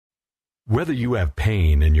Whether you have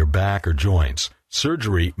pain in your back or joints,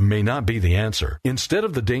 surgery may not be the answer. Instead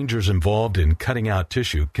of the dangers involved in cutting out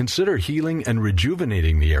tissue, consider healing and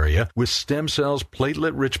rejuvenating the area with stem cells,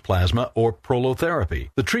 platelet-rich plasma, or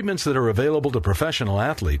prolotherapy. The treatments that are available to professional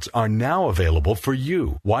athletes are now available for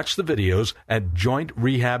you. Watch the videos at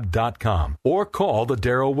jointrehab.com or call the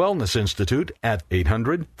Darrow Wellness Institute at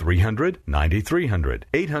 800-300-9300.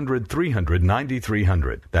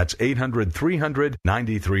 800-300-9300. That's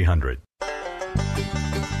 800-300-9300.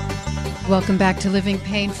 Welcome back to Living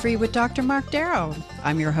Pain-Free with Dr. Mark Darrow.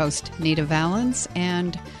 I'm your host, Nita Valens,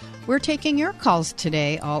 and we're taking your calls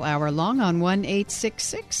today all hour long on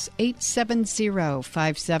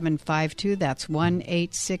 1-866-870-5752. That's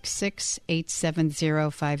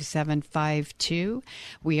 1-866-870-5752.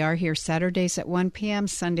 We are here Saturdays at 1 p.m.,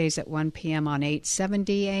 Sundays at 1 p.m. on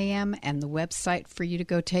 870 a.m., and the website for you to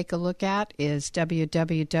go take a look at is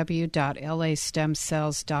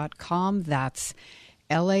www.lastemcells.com. That's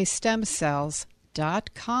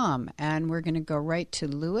lastemcells.com. And we're going to go right to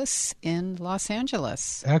Lewis in Los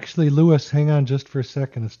Angeles. Actually, Lewis, hang on just for a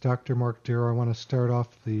second. It's Dr. Mark Darrow. I want to start off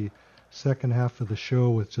the second half of the show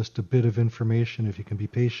with just a bit of information, if you can be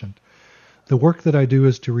patient. The work that I do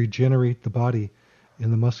is to regenerate the body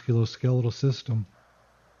in the musculoskeletal system.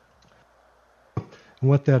 And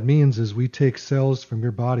what that means is we take cells from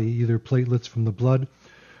your body, either platelets from the blood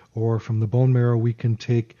or from the bone marrow. We can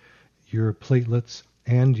take your platelets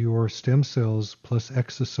and your stem cells plus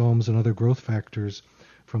exosomes and other growth factors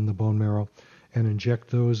from the bone marrow and inject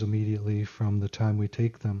those immediately from the time we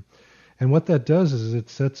take them. And what that does is it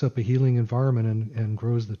sets up a healing environment and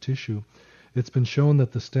grows the tissue. It's been shown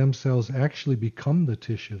that the stem cells actually become the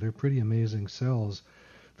tissue. They're pretty amazing cells.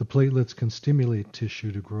 The platelets can stimulate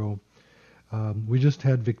tissue to grow. We just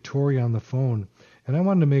had Victoria on the phone, and I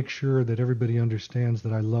wanted to make sure that everybody understands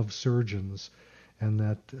that I love surgeons and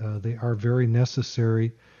that they are very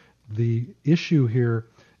necessary. The issue here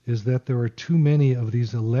is that there are too many of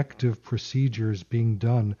these elective procedures being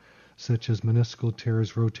done, such as meniscal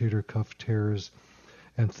tears, rotator cuff tears,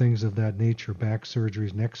 and things of that nature, back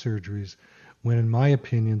surgeries, neck surgeries, when in my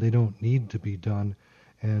opinion they don't need to be done.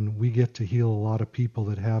 And we get to heal a lot of people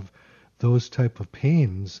that have those type of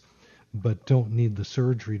pains but don't need the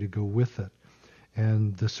surgery to go with it.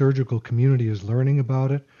 And the surgical community is learning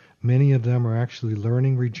about it. Many of them are actually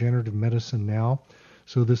learning regenerative medicine now.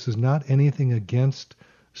 So this is not anything against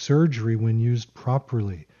surgery when used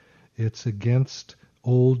properly. It's against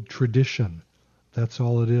old tradition. That's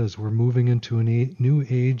all it is. We're moving into a new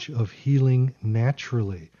age of healing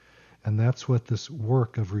naturally. And that's what this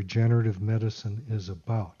work of regenerative medicine is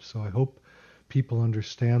about. So I hope people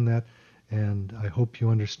understand that. And I hope you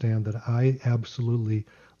understand that I absolutely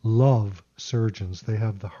love surgeons. They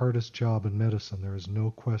have the hardest job in medicine. There is no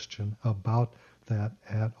question about that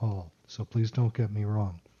at all. So please don't get me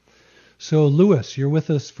wrong. So Lewis, you're with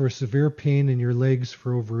us for severe pain in your legs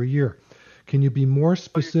for over a year. Can you be more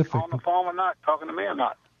specific? Are you on the phone or not? Talking to me or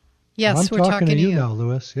not? Yes, I'm we're talking to you you now,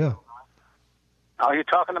 Lewis. Yeah. Are you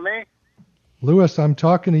talking to me? Lewis, I'm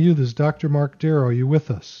talking to you. This is Dr. Mark Darrow. Are you with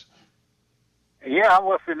us? Yeah, I'm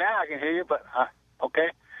with you now. I can hear you, but okay.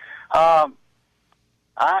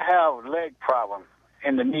 I have leg problem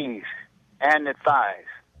in the knees and the thighs.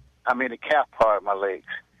 I mean the calf part of my legs.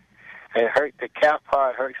 It hurt. The calf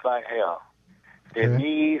part hurts like hell. The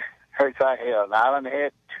knees hurts like hell. Now I done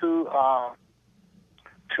had two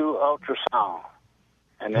ultrasound,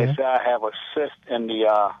 and they say I have a cyst in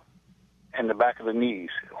the back of the knees,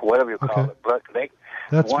 whatever you call it. But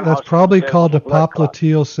that's probably called a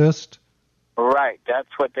popliteal cyst. Right, that's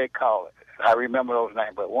what they call it. I remember those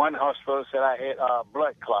names. But one hospital said I had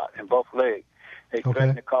blood clot in both legs. They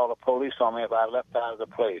threatened to call the police on me if I left out of the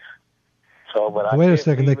place. So, but wait a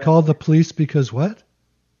second. They called the police because what?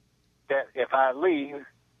 That if I leave,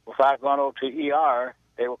 if I go over to ER,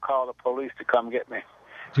 they will call the police to come get me.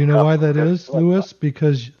 Do you know why that is, Lewis?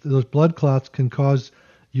 Because those blood clots can cause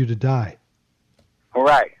you to die.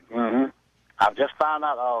 Right. Mm-hmm. I've just found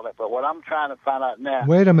out all that, but what I'm trying to find out now...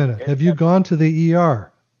 Wait a minute. Have you gone to the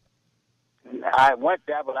ER? I went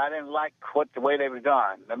there, but I didn't like the way they were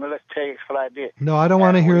done. Let's tell you what I did. No, I don't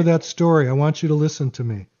want to hear that story. I want you to listen to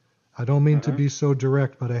me. I don't mean to be so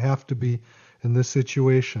direct, but I have to be in this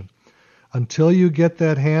situation. Until you get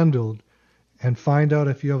that handled and find out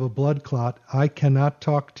if you have a blood clot, I cannot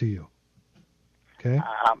talk to you. Okay?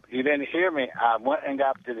 You didn't hear me. I went and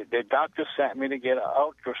got the doctor sent me to get an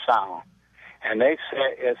ultrasound. And they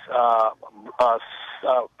said it's,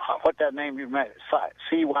 what that name you meant,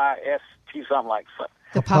 CYST, something like that.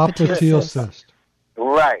 The popliteal cyst.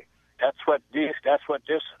 Right. That's what this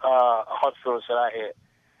hospital said I had.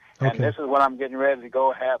 And this is what I'm getting ready to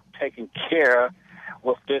go have taken care of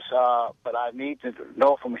with this. But I need to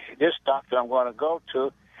know from this doctor I'm going to go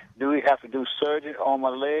to, do we have to do surgery on my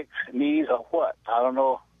legs, knees, or what? I don't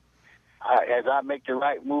know as I make the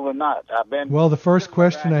right move or not. Well, the first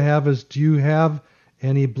question I have is, do you have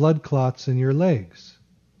any blood clots in your legs?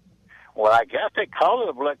 Well, I guess they call it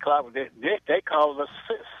a blood clot, but they call it a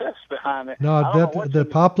cyst behind it. No, the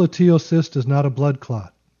popliteal cyst is not a blood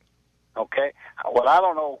clot. Okay. Well, I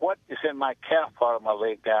don't know what is in my calf part of my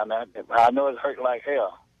leg down there. I know it hurt like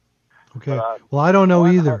hell. Okay. Well, I don't know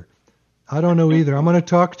either. I'm going to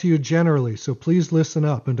talk to you generally, so please listen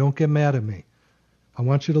up and don't get mad at me. I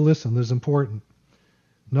want you to listen. This is important.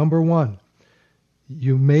 Number one,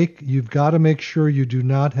 you've got to make sure you do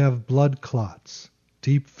not have blood clots,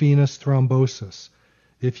 deep venous thrombosis.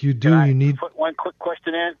 If you do, you need... put one quick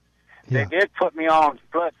question in? Yeah. They did put me on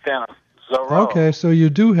blood thinner. Okay, so you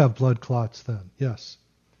do have blood clots then, yes.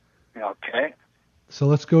 Okay. So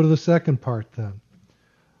let's go to the second part then.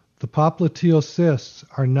 The popliteal cysts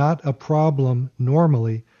are not a problem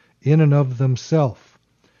normally in and of themselves.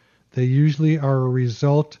 They usually are a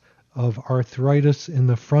result of arthritis in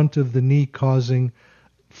the front of the knee causing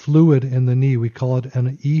fluid in the knee. We call it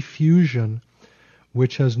an effusion,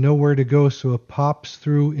 which has nowhere to go, so it pops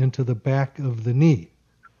through into the back of the knee.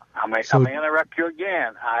 I'm going to interrupt you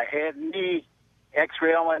again. I had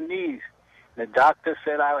x-ray on my knees. The doctor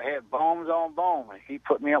said I had bones on bone. He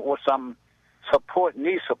put me up with some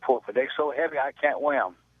knee support, but they're so heavy I can't wear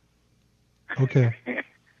them. Okay.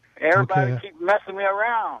 Everybody keep messing me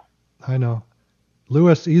around. I know.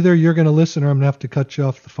 Lewis, either you're going to listen or I'm going to have to cut you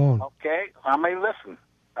off the phone. Okay, I may listen.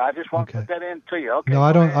 I just want to put that in to you. Okay. No,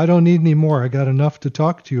 I don't need any more. I got enough to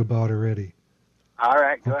talk to you about already. All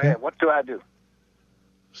right, go ahead. What do I do?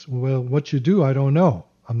 Well, what you do, I don't know.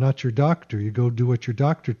 I'm not your doctor. You go do what your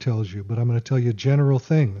doctor tells you, but I'm going to tell you general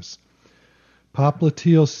things.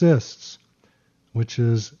 Popliteal cysts, which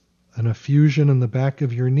is an effusion in the back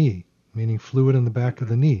of your knee, meaning fluid in the back of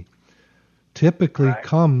the knee, typically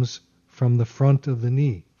comes from the front of the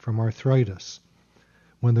knee, from arthritis.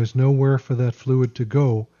 When there's nowhere for that fluid to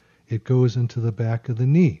go, it goes into the back of the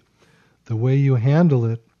knee. The way you handle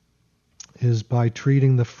it is by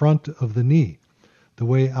treating the front of the knee. The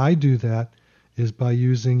way I do that is by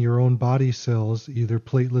using your own body cells, either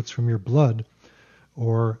platelets from your blood,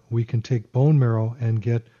 or we can take bone marrow and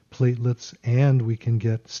get platelets, and we can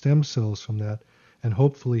get stem cells from that, and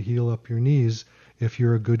hopefully heal up your knees if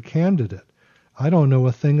you're a good candidate. I don't know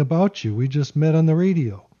a thing about you. We just met on the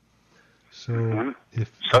radio. So if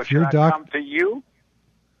your doctor come to you?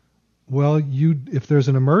 Well, if there's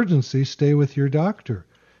an emergency, stay with your doctor.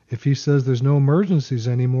 If he says there's no emergencies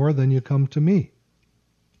anymore, then you come to me.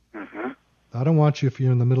 I don't want you if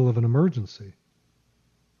you're in the middle of an emergency.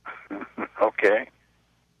 Okay.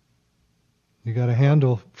 You got to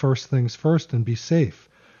handle first things first and be safe.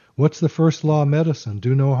 What's the first law of medicine?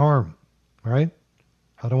 Do no harm, right?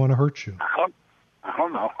 I don't want to hurt you. I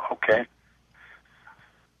don't know. Okay.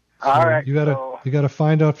 So all right. You got to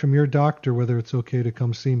find out from your doctor whether it's okay to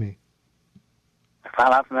come see me.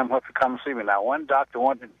 Find out from them what to come see me. Now, one doctor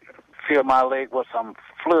wanted to fill my leg with some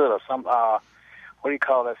fluid or some what do you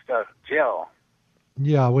call that stuff? Gel.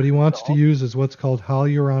 Yeah, what he wants to use is what's called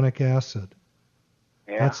hyaluronic acid.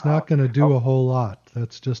 Yeah, that's not going to do a whole lot.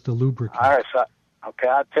 That's just a lubricant. All right, so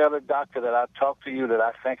I tell the doctor that I talked to you, that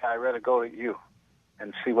I think I'd rather go to you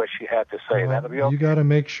and see what she had to say. That'll be okay. You got to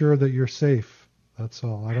make sure that you're safe. That's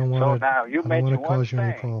all. I don't want to cause you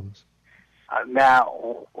any problems.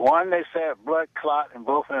 Now, one they said blood clot, and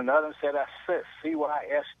both, and another said that's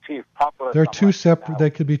CYST. They're two separate. They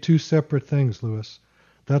could be two separate things, Lewis.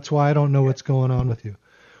 That's why I don't know what's going on with you.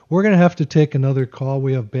 We're going to have to take another call.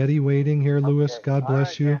 We have Betty waiting here, Lewis. God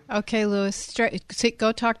bless you. Okay, Lewis.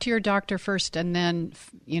 Go talk to your doctor first, and then,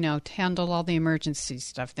 handle all the emergency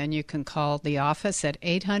stuff. Then you can call the office at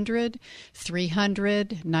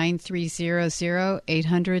 800-300-9300,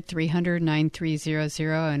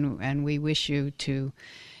 800-300-9300, and we wish you to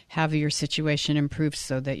have your situation improved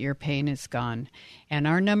so that your pain is gone. And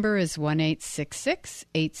our number is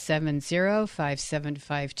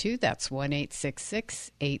 1-866-870-5752. That's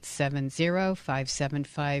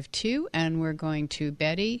 1-866-870-5752. And we're going to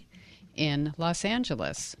Betty in Los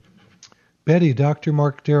Angeles. Betty, Dr.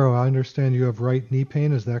 Mark Darrow, I understand you have right knee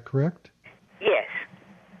pain. Is that correct? Yes.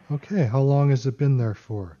 Okay. How long has it been there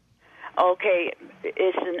for? Okay.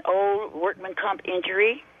 It's an old workman comp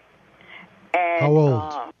injury. And, how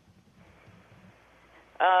old?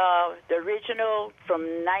 The original from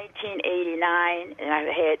 1989, and I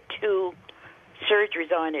had 2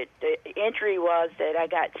 surgeries on it. The injury was that I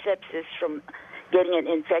got sepsis from getting an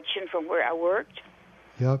infection from where I worked.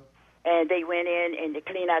 Yep. and they went in and they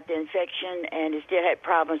cleaned out the infection, and it still had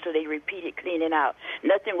problems, so they repeated cleaning out.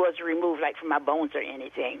 Nothing was removed, like from my bones or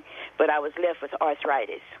anything, but I was left with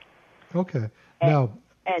arthritis. Okay. Now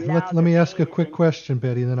let me ask a quick question,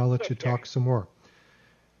 Betty, and then I'll let you talk some more.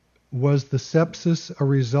 Was the sepsis a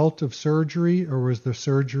result of surgery, or was the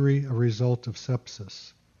surgery a result of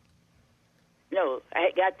sepsis? No,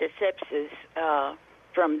 I got the sepsis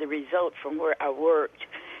from the result from where I worked.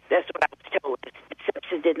 That's what I was told. The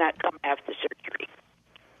sepsis did not come after surgery.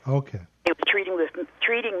 Okay. It was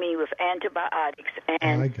treating me with antibiotics,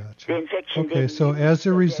 and I gotcha. the infection Okay, so as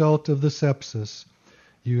a result of the sepsis,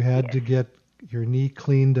 you had to get your knee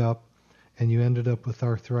cleaned up, and you ended up with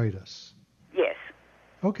arthritis. Yes.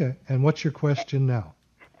 Okay, and what's your question now?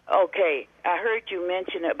 Okay, I heard you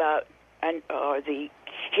mention about the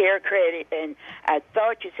care credit, and I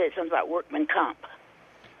thought you said something about workman comp.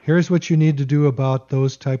 Here's what you need to do about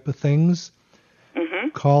those type of things. Mm-hmm.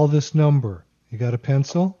 Call this number. You got a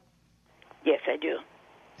pencil? Yes, I do.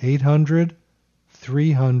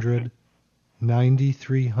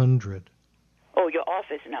 800-300-9300. Oh, your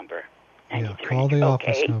office number. Yeah, call the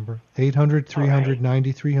office number,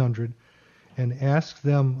 800-300-9300, and ask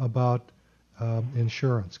them about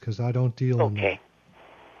insurance, because I don't deal in that.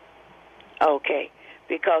 Okay,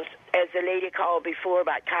 because as the lady called before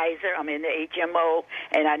about Kaiser, I'm in the HMO,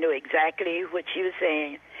 and I knew exactly what she was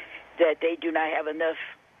saying, that they do not have enough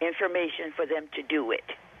information for them to do it.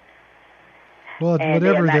 Well,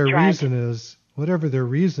 whatever their reason is,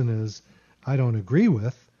 I don't agree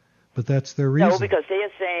with. But that's their reason. No, because they're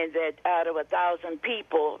saying that out of 1,000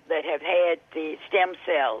 people that have had the stem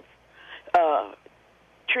cells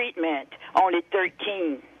treatment, only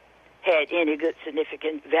 13 had any good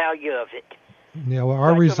significant value of it. Yeah, well,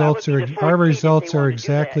 our results, Betty, are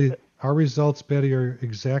exactly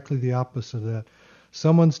the opposite of that.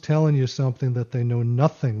 Someone's telling you something that they know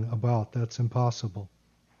nothing about. That's impossible.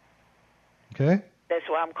 Okay? That's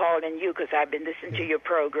why I'm calling you, because I've been listening to your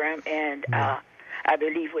program, and I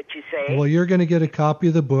believe what you say. Well, you're going to get a copy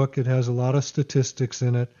of the book. It has a lot of statistics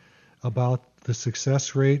in it about the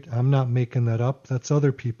success rate. I'm not making that up. That's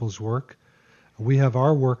other people's work. We have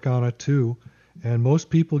our work on it too, and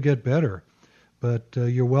most people get better. But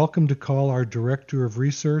you're welcome to call our director of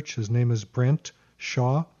research. His name is Brent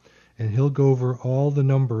Shaw, and he'll go over all the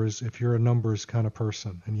numbers if you're a numbers kind of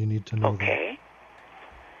person, and you need to know that.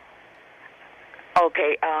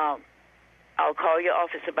 Okay. I'll call your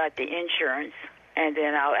office about the insurance, and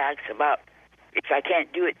then I'll ask about if I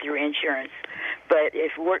can't do it through insurance. But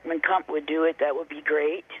if workman comp would do it, that would be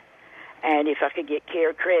great. And if I could get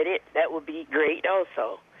care credit, that would be great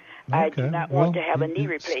also. Okay. I do not want to have a knee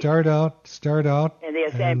replacement. Start out. And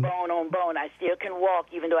they're saying bone on bone. I still can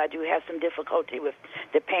walk, even though I do have some difficulty with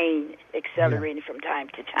the pain accelerating from time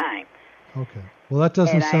to time. Okay. Well, that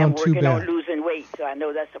doesn't sound too bad. And I am working on losing weight, so I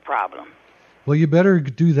know that's a problem. Well, you better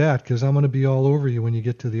do that, because I'm going to be all over you when you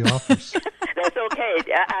get to the office. That's okay.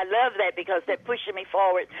 I love that, because they're pushing me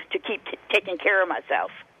forward to keep taking care of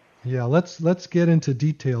myself. Yeah, let's get into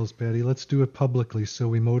details, Betty. Let's do it publicly so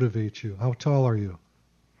we motivate you. How tall are you?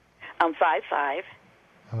 I'm 5'5".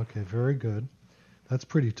 Okay, very good. That's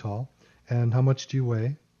pretty tall. And how much do you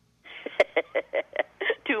weigh?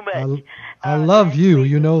 Too much. I love you.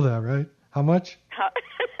 You know that, right? How much?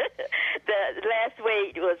 The last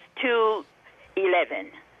weight was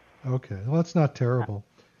 211. Okay, well, that's not terrible.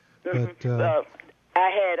 But I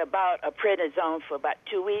had about a prednisone for about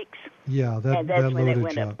 2 weeks. Yeah, and that's when loaded it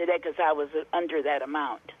went up to that, because I was under that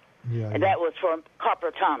amount. Yeah, and that was for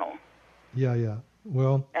carpal tunnel. Yeah.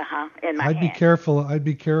 Well, in my I'd hand.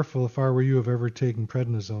 be careful if I were you of ever taking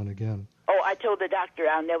prednisone again. Oh, I told the doctor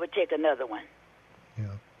I'll never take another one.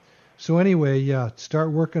 Yeah. So anyway,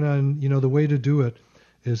 start working on, the way to do it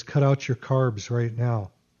is cut out your carbs right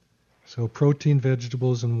now. So protein,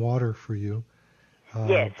 vegetables, and water for you.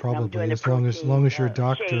 Yes, probably as long as your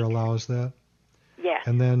doctor shake. allows that. Yes.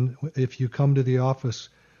 And then if you come to the office,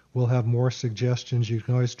 we'll have more suggestions. You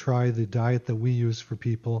can always try the diet that we use for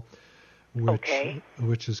people,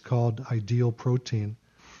 which is called Ideal Protein.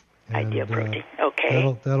 And, Ideal Protein.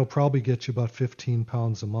 Okay. That'll probably get you about 15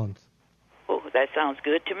 pounds a month. Oh, that sounds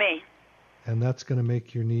good to me. And that's going to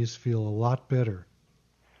make your knees feel a lot better.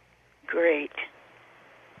 Great.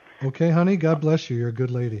 Okay, honey. God bless you. You're a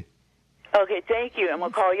good lady. Okay, thank you. I'm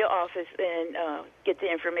going to call your office and get the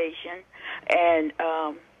information. And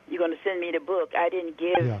you're going to send me the book. I didn't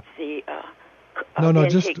give the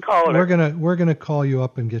intake caller. We're gonna call you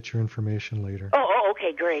up and get your information later. Oh,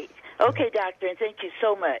 okay, great. Okay, doctor, and thank you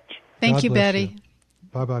so much. Thank you, Betty.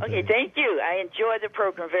 Bye-bye, Okay, Betty. thank you. I enjoy the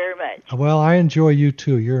program very much. Well, I enjoy you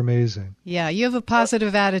too. You're amazing. Yeah, you have a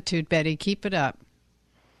positive attitude, Betty. Keep it up.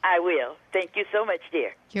 I will. Thank you so much,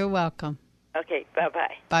 dear. You're welcome. Okay,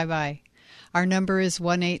 bye-bye. Bye-bye. Our number is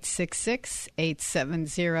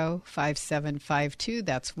 1-866-870-5752.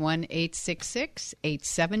 That's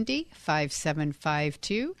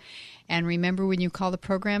 1-866-870-5752. And remember, when you call the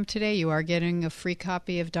program today, you are getting a free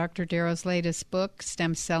copy of Dr. Darrow's latest book,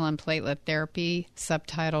 Stem Cell and Platelet Therapy,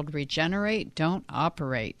 subtitled Regenerate, Don't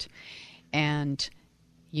Operate. And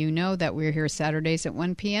you know that we're here Saturdays at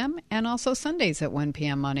 1 p.m. and also Sundays at 1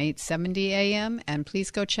 p.m. on 870 a.m. And please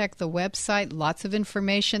go check the website. Lots of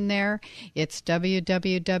information there. It's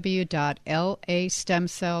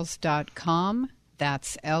www.lastemcells.com.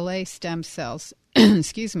 That's LA-stemcells.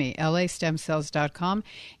 Excuse me, LA-stemcells.com.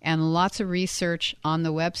 And lots of research on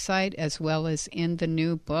the website as well as in the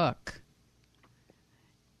new book.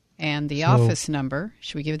 And the office number.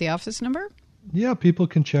 Should we give the office number? Yeah, people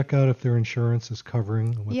can check out if their insurance is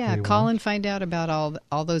covering what they want. Call and find out about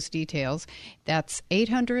all those details. That's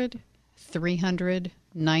 800-300-9300,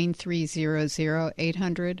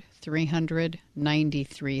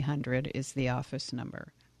 800-300-9300 is the office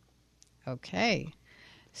number. Okay.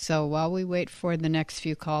 So while we wait for the next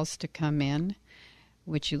few calls to come in,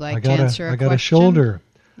 would you like to answer a question? I got a shoulder.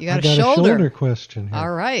 You got a a shoulder question here.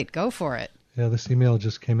 All right, go for it. Yeah, this email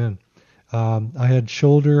just came in. I had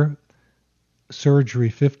shoulder surgery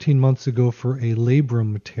 15 months ago for a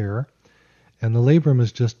labrum tear. And the labrum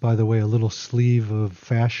is just, by the way, a little sleeve of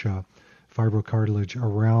fascia, fibrocartilage,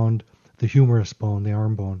 around the humerus bone, the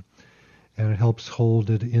arm bone. And it helps hold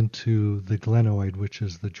it into the glenoid, which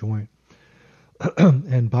is the joint.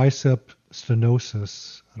 And bicep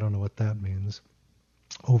stenosis, I don't know what that means,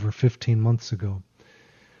 over 15 months ago.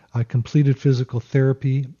 I completed physical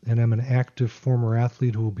therapy, and I'm an active former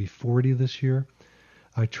athlete who will be 40 this year.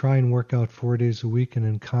 I try and work out 4 days a week and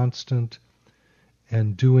in constant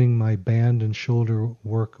and doing my band and shoulder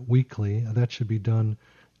work weekly. That should be done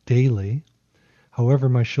daily. However,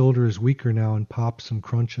 my shoulder is weaker now and pops and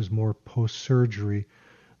crunches more post-surgery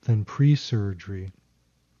than pre-surgery.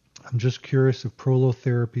 I'm just curious if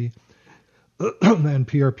prolotherapy and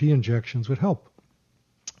PRP injections would help.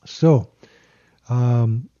 So,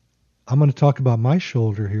 I'm going to talk about my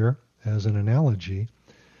shoulder here as an analogy.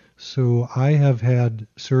 So I have had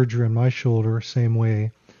surgery on my shoulder, same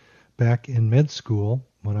way, back in med school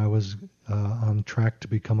when I was on track to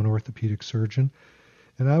become an orthopedic surgeon.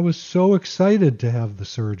 And I was so excited to have the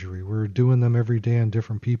surgery. We were doing them every day on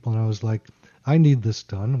different people, and I was like, I need this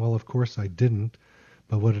done. Well, of course I didn't,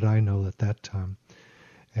 but what did I know at that time?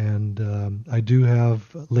 And I do have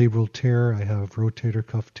labral tear, I have rotator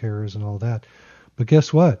cuff tears and all that. But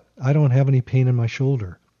guess what? I don't have any pain in my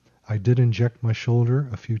shoulder. I did inject my shoulder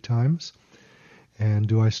a few times. And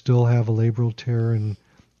do I still have a labral tear and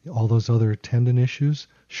all those other tendon issues?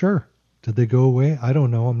 Sure. Did they go away? I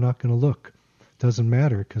don't know. I'm not going to look. Doesn't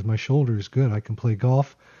matter because my shoulder is good. I can play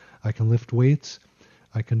golf. I can lift weights.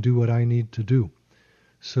 I can do what I need to do.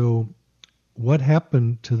 So what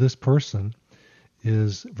happened to this person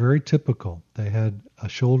is very typical. They had a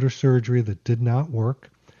shoulder surgery that did not work.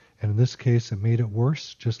 And in this case, it made it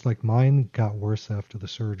worse, just like mine got worse after the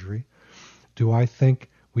surgery. Do I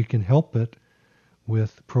think we can help it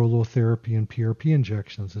with prolotherapy and PRP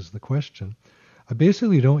injections is the question. I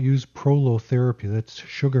basically don't use prolotherapy, that's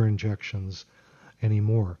sugar injections,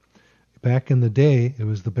 anymore. Back in the day, it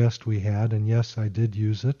was the best we had, and yes, I did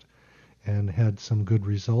use it and had some good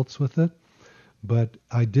results with it. But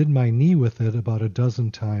I did my knee with it about a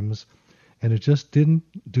dozen times, and it just didn't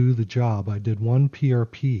do the job. I did one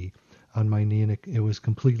PRP on my knee, and it was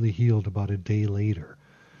completely healed about a day later.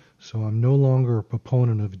 So I'm no longer a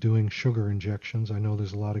proponent of doing sugar injections. I know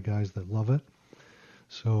there's a lot of guys that love it.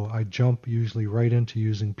 So I jump usually right into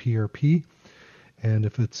using PRP. And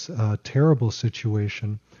if it's a terrible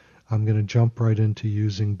situation, I'm going to jump right into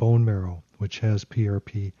using bone marrow, which has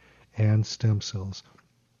PRP and stem cells.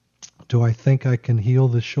 Do I think I can heal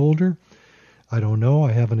the shoulder? I don't know.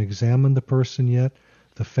 I haven't examined the person yet.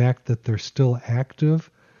 The fact that they're still active,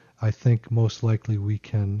 I think most likely we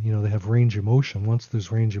can, they have range of motion. Once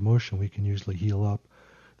there's range of motion, we can usually heal up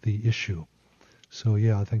the issue. So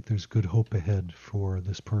yeah, I think there's good hope ahead for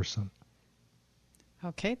this person.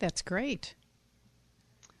 Okay, that's great.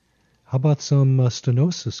 How about some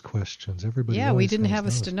stenosis questions? Everybody. Yeah, we didn't have a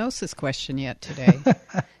stenosis question yet today.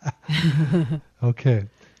 Okay.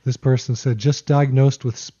 This person said, just diagnosed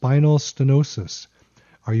with spinal stenosis.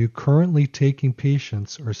 Are you currently taking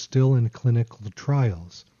patients or still in clinical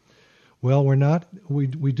trials? Well, we're not. We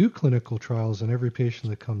do clinical trials on every patient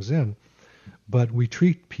that comes in, but we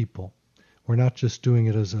treat people. We're not just doing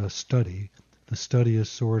it as a study. The study is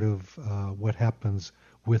sort of what happens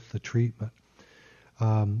with the treatment.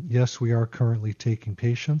 Yes, we are currently taking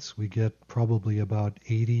patients. We get probably about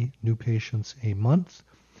 80 new patients a month.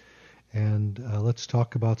 And let's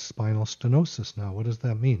talk about spinal stenosis now. What does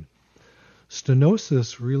that mean?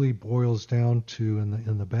 Stenosis really boils down to,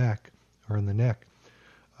 in the back or in the neck,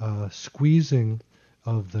 squeezing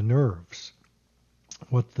of the nerves.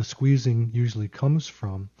 What the squeezing usually comes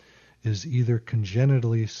from is either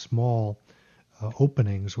congenitally small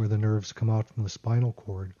openings where the nerves come out from the spinal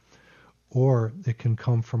cord, or it can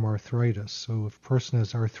come from arthritis. So if a person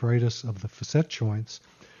has arthritis of the facet joints,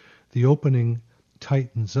 the opening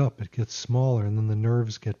tightens up, it gets smaller, and then the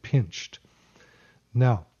nerves get pinched.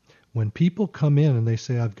 Now, when people come in and they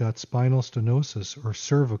say, I've got spinal stenosis or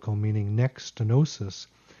cervical, meaning neck stenosis,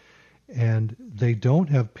 and they don't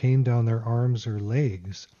have pain down their arms or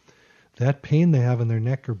legs, that pain they have in their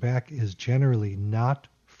neck or back is generally not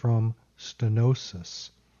from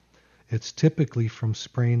stenosis. It's typically from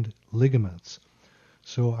sprained ligaments.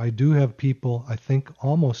 So I do have people, I think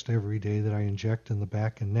almost every day, that I inject in the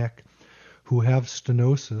back and neck who have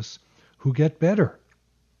stenosis who get better.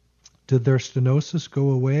 Did their stenosis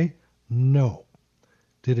go away? No.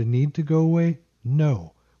 Did it need to go away?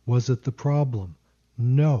 No. Was it the problem?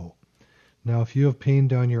 No. Now, if you have pain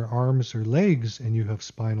down your arms or legs and you have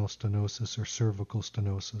spinal stenosis or cervical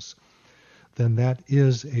stenosis, then that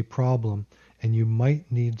is a problem, and you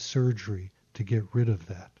might need surgery to get rid of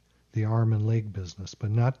that, the arm and leg business, but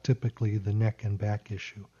not typically the neck and back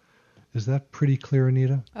issue. Is that pretty clear,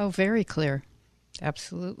 Anita? Oh, very clear.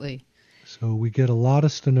 Absolutely. So we get a lot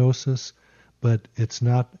of stenosis, but it's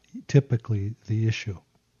not typically the issue.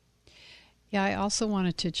 Yeah, I also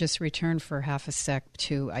wanted to just return for half a sec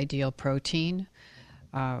to Ideal Protein.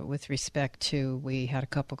 With respect to, we had a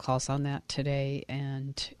couple calls on that today,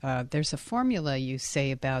 and there's a formula you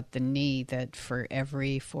say about the knee that for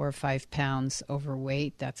every 4 or 5 pounds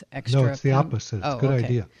overweight, that's extra. No, it's the opposite. It's a good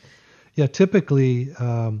idea. Yeah, typically,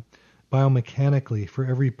 biomechanically, for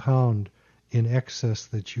every pound in excess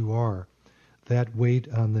that you are, that weight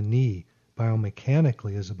on the knee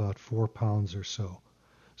biomechanically is about 4 pounds or so.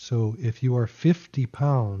 So if you are 50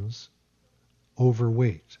 pounds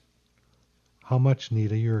overweight, how much,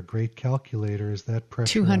 Nita? You're a great calculator. Is that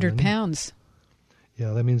pressure? 200 pounds.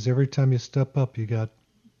 Yeah, that means every time you step up, you got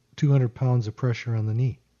 200 pounds of pressure on the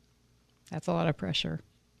knee. That's a lot of pressure.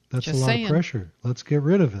 That's Just a lot saying. of pressure. Let's get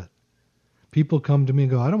rid of it. People come to me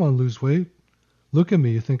and go, I don't want to lose weight. Look at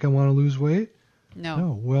me. You think I want to lose weight? No.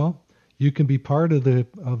 No. Well, you can be part of the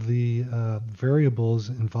variables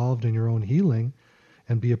involved in your own healing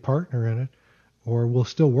and be a partner in it, or we'll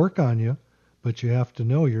still work on you. But you have to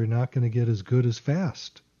know you're not going to get as good as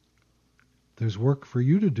fast. There's work for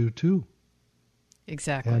you to do too.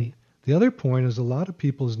 Exactly. And the other point is a lot of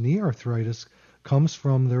people's knee arthritis comes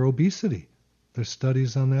from their obesity. There's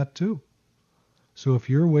studies on that too. So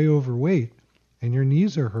if you're way overweight and your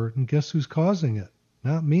knees are hurting, guess who's causing it?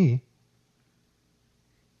 Not me.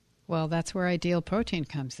 Well, that's where Ideal Protein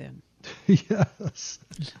comes in. Yes.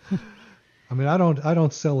 I mean, I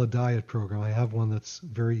don't sell a diet program. I have one that's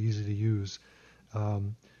very easy to use.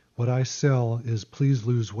 What I sell is please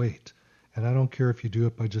lose weight. And I don't care if you do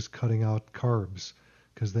it by just cutting out carbs,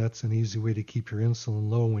 because that's an easy way to keep your insulin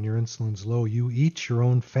low. When your insulin's low, you eat your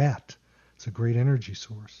own fat. It's a great energy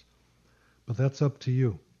source. But that's up to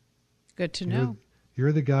you. Good to know.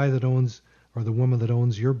 You're the guy that owns, or the woman that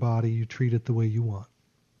owns your body. You treat it the way you want.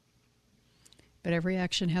 But every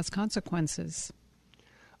action has consequences.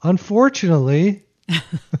 Unfortunately.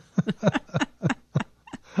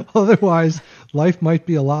 Otherwise, life might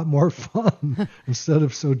be a lot more fun instead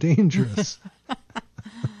of so dangerous.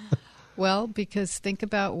 Well, because think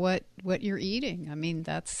about what you're eating. I mean,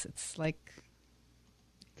 it's like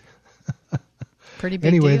pretty big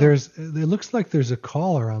anyway, deal. it looks like there's a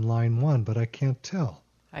caller on line 1, but I can't tell.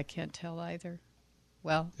 I can't tell either.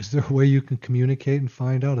 Well, is there a way you can communicate and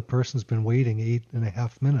find out a person's been waiting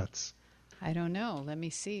 8.5 minutes? I don't know. Let me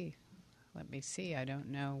see. I don't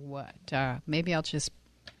know what. Maybe I'll just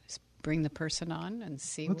bring the person on and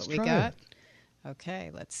see what we got. Okay,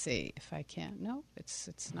 let's see if I can. No,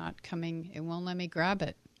 it's not coming. It won't let me grab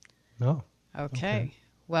it. No. Okay.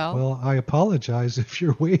 Well, Well, I apologize if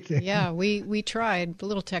you're waiting. Yeah, we tried. A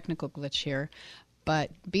little technical glitch here.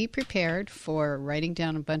 But be prepared for writing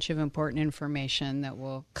down a bunch of important information that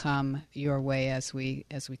will come your way as we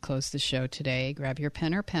close the show today. Grab your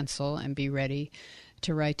pen or pencil and be ready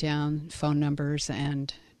to write down phone numbers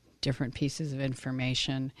and different pieces of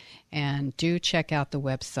information. And do check out the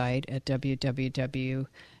website at www.drlatis.com.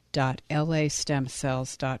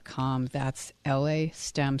 www.lastemcells.com. That's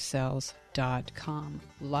lastemcells.com.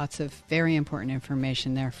 Lots of very important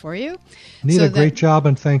information there for you. Nita, great job,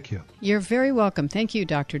 and thank you. You're very welcome. Thank you,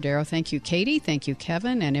 Dr. Darrow. Thank you, Katie. Thank you,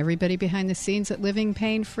 Kevin, and everybody behind the scenes at Living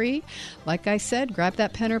Pain Free. Like I said, grab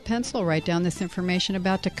that pen or pencil, write down this information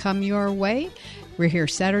about to come your way. We're here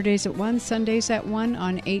Saturdays at 1, Sundays at 1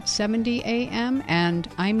 on 870 AM, and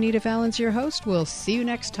I'm Nita Valens, your host. We'll see you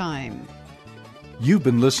next time. You've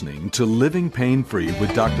been listening to Living Pain Free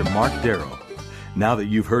with Dr. Mark Darrow. Now that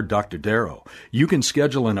you've heard Dr. Darrow, you can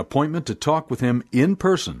schedule an appointment to talk with him in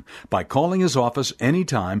person by calling his office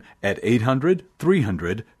anytime at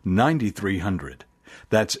 800-300-9300.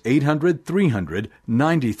 That's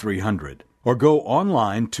 800-300-9300. Or go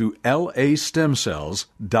online to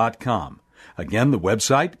lastemcells.com. Again, the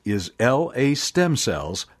website is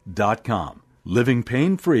lastemcells.com. Living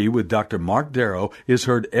Pain Free with Dr. Mark Darrow is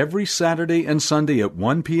heard every Saturday and Sunday at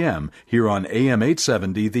 1 p.m. here on AM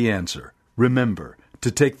 870 The Answer. Remember,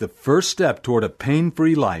 to take the first step toward a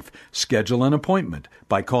pain-free life, schedule an appointment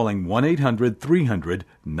by calling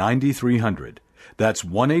 1-800-300-9300. That's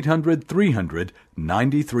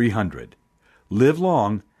 1-800-300-9300. Live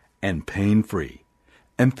long and pain-free.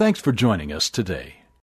 And thanks for joining us today.